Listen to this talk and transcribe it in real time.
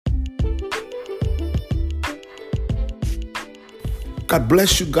God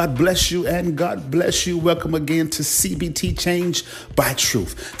bless you, God bless you, and God bless you. Welcome again to CBT Change by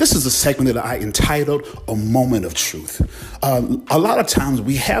Truth. This is a segment that I entitled A Moment of Truth. A lot of times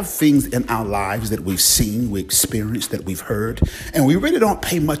we have things in our lives that we've seen, we experienced, that we've heard, and we really don't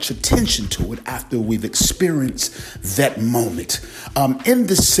pay much attention to it after we've experienced that moment. In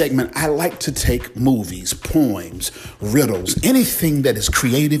this segment, I like to take movies, poems, riddles, anything that is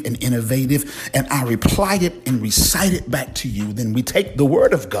creative and innovative, and I reply it and recite it back to you. Then we take the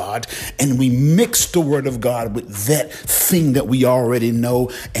Word of God and we mix the Word of God with that thing that we already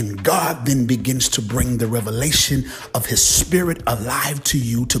know, and God then begins to bring the revelation of His Spirit alive to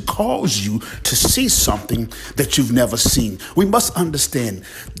you to cause you to see something that you've never seen. We must understand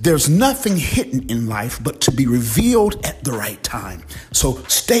there's nothing hidden in life but to be revealed at the right time. So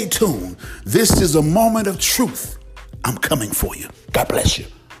stay tuned. This is a moment of truth. I'm coming for you. God bless you.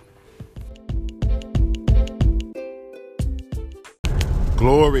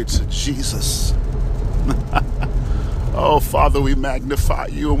 Glory to Jesus. Oh, Father, we magnify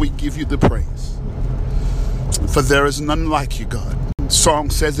you and we give you the praise. For there is none like you, God. Song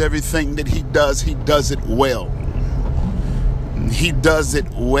says everything that he does it well. He does it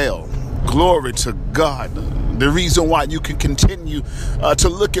well. Glory to God. The reason why you can continue to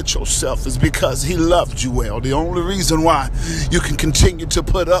look at yourself is because he loved you well. The only reason why you can continue to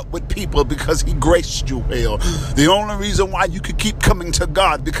put up with people because he graced you well. The only reason why you can keep coming to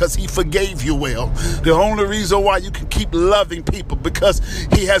God because he forgave you well. The only reason why you can keep loving people because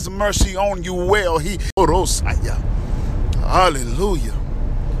he has mercy on you well. Hallelujah.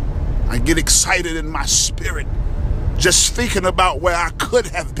 I get excited in my spirit just thinking about where I could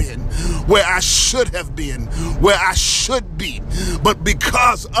have been, where I should have been, where I should be. But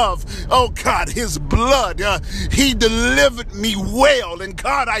because of, oh God, his blood, he delivered me well. And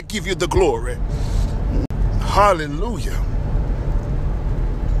God, I give you the glory. Hallelujah.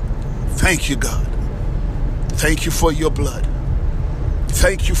 Thank you, God. Thank you for your blood.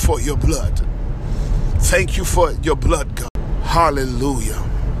 Thank you for your blood. Thank you for your blood, God. Hallelujah.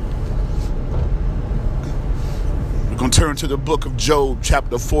 We're going to turn to the book of Job,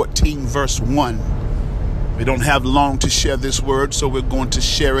 chapter 14, verse 1. We don't have long to share this word, so we're going to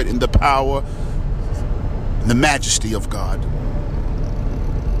share it in the power and the majesty of God.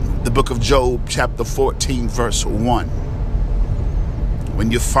 The book of Job, chapter 14, verse 1.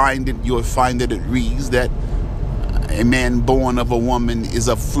 When you find it, you'll find that it reads that a man born of a woman is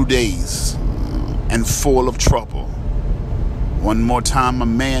of few days and full of trouble. One more time, a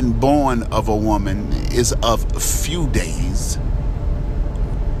man born of a woman is of few days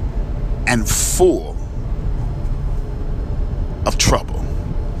and full of trouble.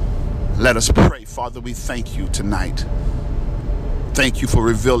 Let us pray. Father, we thank you tonight. Thank you for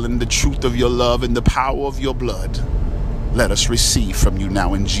revealing the truth of your love and the power of your blood. Let us receive from you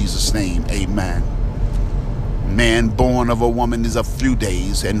now in Jesus' name. Amen. Man born of a woman is of few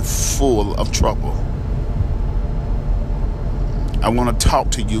days and full of trouble. I want to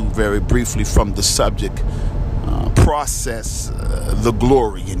talk to you very briefly from the subject, process the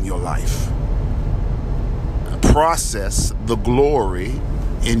glory in your life. Process the glory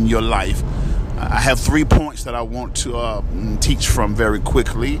in your life. I have 3 points that I want to teach from very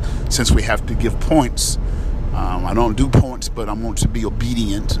quickly, since we have to give points. I don't do points, but I want to be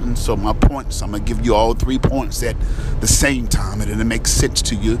obedient. And so my points, I'm going to give you all 3 points at the same time, and it makes sense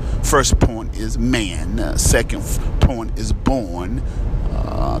to you. First point is man. Second point is born.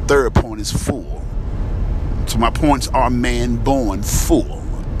 Third point is full. So my points are man, born, full.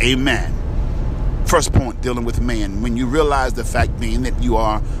 Amen. First point, dealing with man. When you realize the fact being that you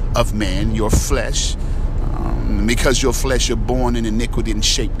are of man, your flesh, because your flesh, you're born in iniquity and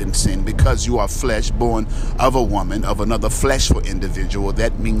shaped in sin. Because you are flesh, born of a woman, of another fleshful individual,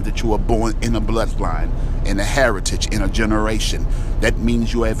 that means that you are born in a bloodline, in a heritage, in a generation. That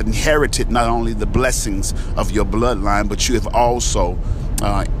means you have inherited not only the blessings of your bloodline, but you have also,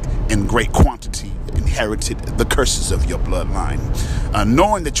 in great quantity, inherited the curses of your bloodline.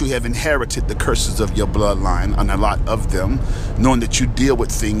 Knowing that you have inherited the curses of your bloodline, and a lot of them, knowing that you deal with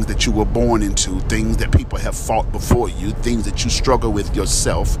things that you were born into, things that people have fought before you, things that you struggle with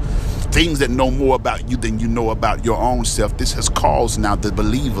yourself, things that know more about you than you know about your own self. This has caused now the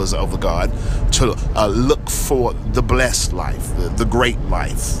believers of God to look for the blessed life, the great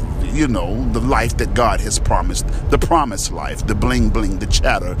life, you know, the life that God has promised, the promised life, the bling bling, the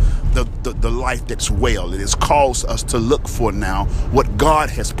chatter, the life that's well. It has caused us to look for now what God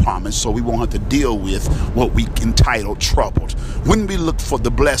has promised, so we won't have to deal with what we entitle troubled. When we look for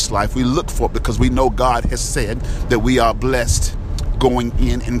the blessed life, we look for it because we know God has said that we are blessed going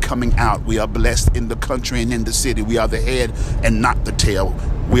in and coming out. We are blessed in the country and in the city. We are the head and not the tail.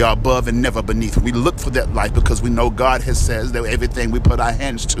 We are above and never beneath. We look for that life because we know God has says that everything we put our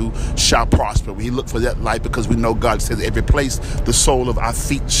hands to shall prosper. We look for that life because we know God says every place the sole of our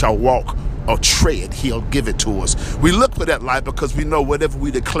feet shall walk or tread, he'll give it to us. We look for that life because we know whatever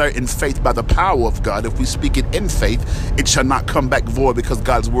we declare in faith by the power of God, if we speak it in faith, it shall not come back void, because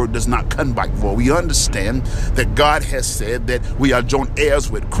God's word does not come back void. We understand that God has said that we are joint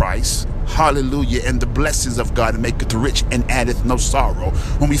heirs with Christ. Hallelujah. And the blessings of God maketh rich and addeth no sorrow.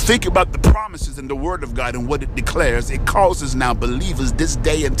 When we think about the promises in the word of God and what it declares, it causes now believers this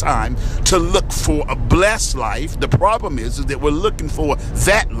day and time to look for a blessed life. The problem is that we're looking for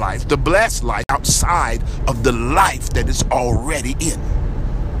that life, the blessed life, outside of the life that is already in.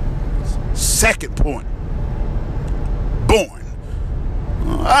 Second point, born.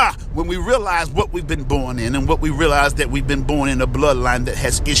 When we realize what we've been born in, and what we realize that we've been born in a bloodline that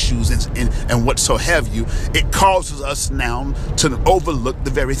has issues and what so have you, it causes us now to overlook the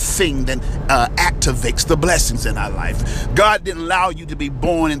very thing that activates the blessings in our life. God didn't allow you to be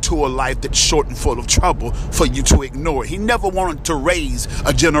born into a life that's short and full of trouble for you to ignore it. He never wanted to raise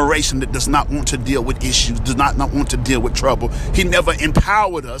a generation that does not want to deal with issues, does not want to deal with trouble. He never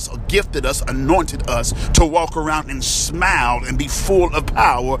empowered us or gifted us, anointed us to walk around and smile and be full of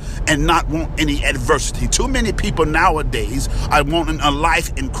power and not want any adversity. Too many people nowadays are wanting a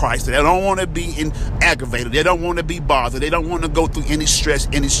life in Christ. They don't want to be aggravated. They don't want to be bothered. They don't want to go through any stress,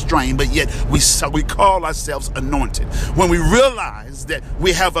 any strain, but yet we call ourselves anointed. When we realize that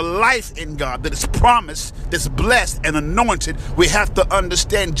we have a life in God that is promised, that's blessed and anointed, we have to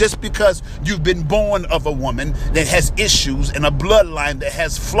understand just because you've been born of a woman that has issues and a bloodline that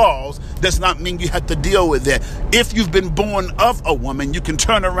has flaws does not mean you have to deal with that. If you've been born of a woman, you can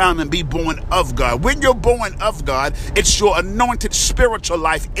turn around and be born of God. When you're born of God, it's your anointed spiritual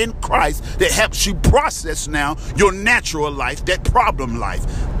life in Christ that helps you process now your natural life, that problem life.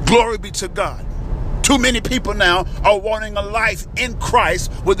 Glory be to God. Too many people now are wanting a life in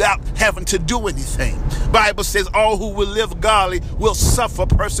Christ without having to do anything. Bible says all who will live godly will suffer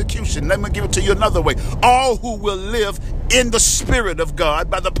persecution. Let me give it to you another way. All who will live in the Spirit of God,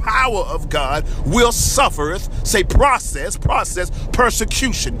 by the power of God, will suffereth, say process,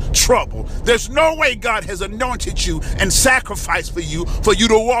 persecution, trouble. There's no way God has anointed you and sacrificed for you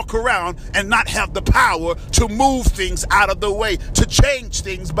to walk around and not have the power to move things out of the way, to change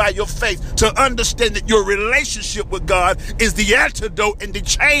things by your faith, to understand that your relationship with God is the antidote and the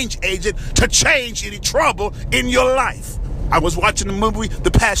change agent to change any trouble in your life. I was watching the movie,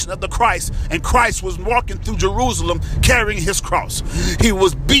 The Passion of the Christ, and Christ was walking through Jerusalem carrying his cross. He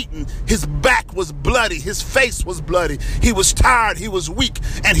was beaten. His back was bloody. His face was bloody. He was tired. He was weak.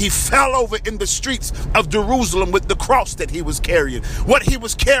 And he fell over in the streets of Jerusalem with the cross that he was carrying. What he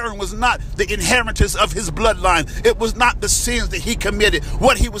was carrying was not the inheritance of his bloodline. It was not the sins that he committed.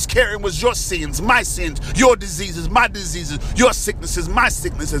 What he was carrying was your sins, my sins, your diseases, my diseases, your sicknesses, my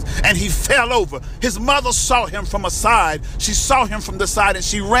sicknesses. And he fell over. His mother saw him from a side. She saw him from the side and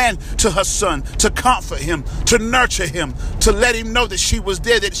she ran to her son to comfort him, to nurture him, to let him know that she was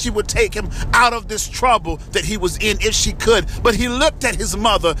there, that she would take him out of this trouble that he was in if she could. But he looked at his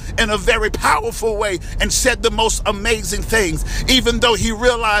mother in a very powerful way and said the most amazing things. Even though he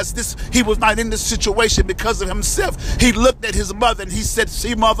realized this, he was not in this situation because of himself. He looked at his mother and he said,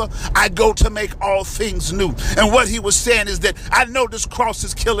 "See, mother, I go to make all things new." And what he was saying is that I know this cross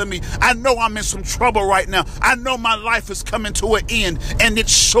is killing me. I know I'm in some trouble right now. I know my life is coming to an end and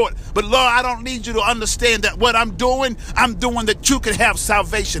it's short. But Lord, I don't need you to understand that what I'm doing that you can have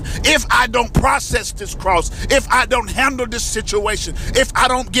salvation. If I don't process this cross, if I don't handle this situation, if I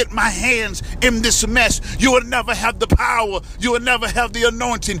don't get my hands in this mess, you will never have the power. You will never have the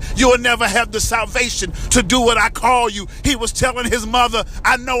anointing. You will never have the salvation to do what I call you. He was telling his mother,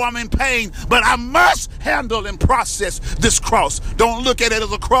 I know I'm in pain, but I must handle and process this cross. Don't look at it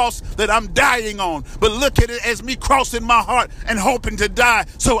as a cross that I'm dying on, but look at it as me crossing my heart and hoping to die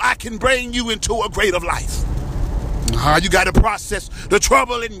so I can bring you into a greater life. You got to process the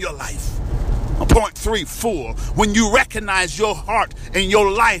trouble in your life. Point 3, 4, when you recognize your heart and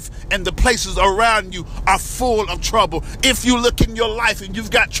your life and the places around you are full of trouble. If you look in your life and you've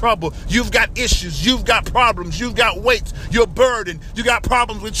got trouble, you've got issues, you've got problems, you've got weights, you're burdened, you got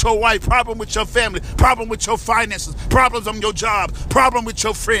problems with your wife, problem with your family, problem with your finances, problems on your job, problem with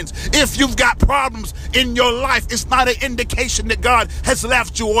your friends. If you've got problems in your life, it's not an indication that God has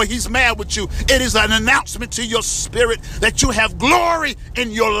left you or he's mad with you. It is an announcement to your spirit that you have glory in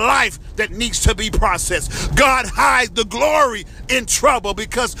your life that needs to be processed. God hides the glory in trouble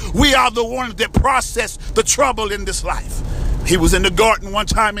because we are the ones that process the trouble in this life. He was in the garden one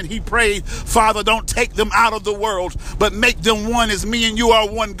time and he prayed, Father, don't take them out of the world, but make them one as me and you are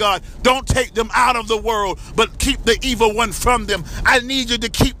one, God. Don't take them out of the world, but keep the evil one from them. I need you to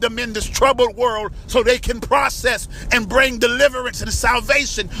keep them in this troubled world so they can process and bring deliverance and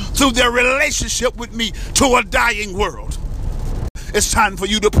salvation through their relationship with me to a dying world. It's time for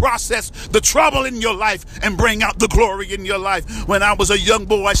you to process the trouble in your life and bring out the glory in your life. When I was a young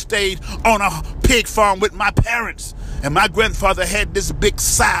boy, I stayed on a pig farm with my parents. And my grandfather had this big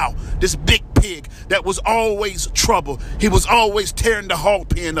sow, this big pig that was always trouble. He was always tearing the hog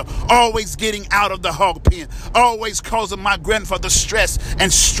pen, always getting out of the hog pen, always causing my grandfather stress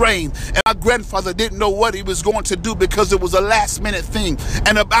and strain. And my grandfather didn't know what he was going to do because it was a last minute thing.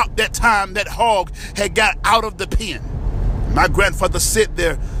 And about that time, that hog had got out of the pen. My grandfather sit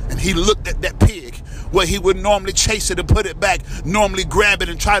there and he looked at that pig where he would normally chase it and put it back, normally grab it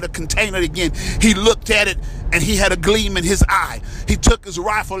and try to contain it again. He looked at it and he had a gleam in his eye. He took his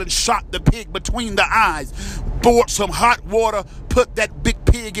rifle and shot the pig between the eyes, poured some hot water, put that big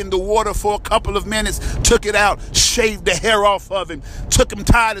pig in the water for a couple of minutes, took it out, shaved the hair off of him, took him,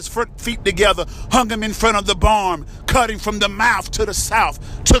 tied his front feet together, hung him in front of the barn, cut him from the mouth to the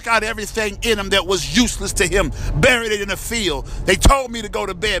south, took out everything in him that was useless to him, buried it in a field. They told me to go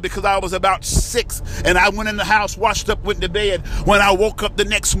to bed because I was about 6, and I went in the house, washed up, went to bed. When I woke up the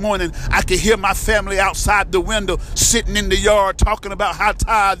next morning, I could hear my family outside the window, sitting in the yard, talking about how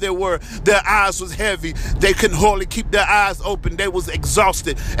tired they were. Their eyes was heavy. They couldn't hardly keep their eyes open. They was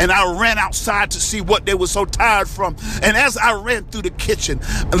exhausted. And I ran outside to see what they were so tired from. And as I ran through the kitchen,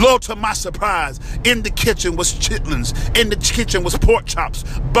 Lord, to my surprise, in the kitchen was chitlins. In the kitchen was pork chops,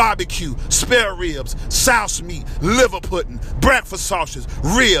 barbecue, spare ribs, souse meat, liver pudding, breakfast sausages,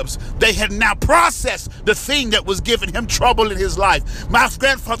 ribs. They had now processed the thing that was giving him trouble in his life. My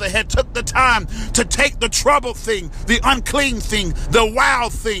grandfather had took the time to take the troubled thing, the unclean thing, the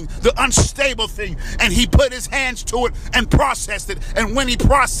wild thing, the unstable thing, and he put his hands to it and processed it. And when he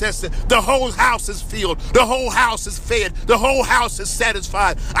processed it, the whole house is filled, the whole house is fed, the whole house is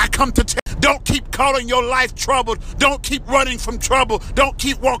satisfied. I come to tell you, don't keep calling your life troubled. Don't keep running from trouble. Don't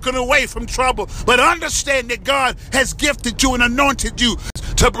keep walking away from trouble. But understand that God has gifted you and anointed you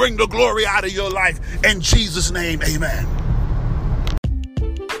to bring the glory out of your life. In Jesus' name, amen.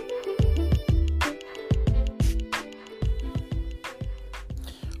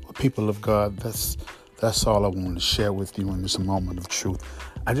 Well, people of God, that's all I wanted to share with you in this moment of truth.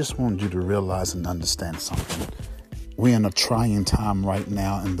 I just wanted you to realize and understand something. We're in a trying time right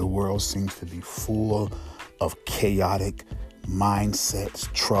now, and the world seems to be full of chaotic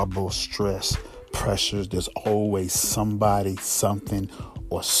mindsets, trouble, stress, pressures. There's always somebody, something,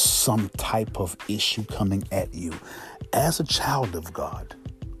 or some type of issue coming at you. As a child of God,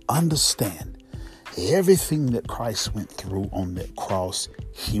 understand everything that Christ went through on that cross,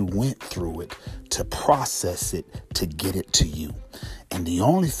 he went through it to process it, to get it to you. And the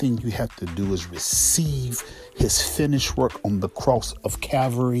only thing you have to do is receive his finished work on the cross of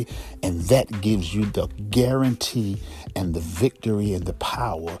Calvary, and that gives you the guarantee and the victory and the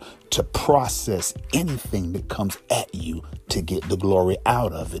power to process anything that comes at you to get the glory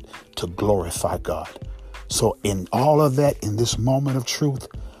out of it, to glorify God. So in all of that, in this moment of truth,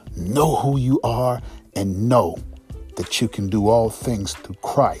 know who you are and know that you can do all things through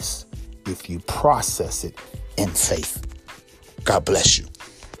Christ if you process it in faith. God bless you.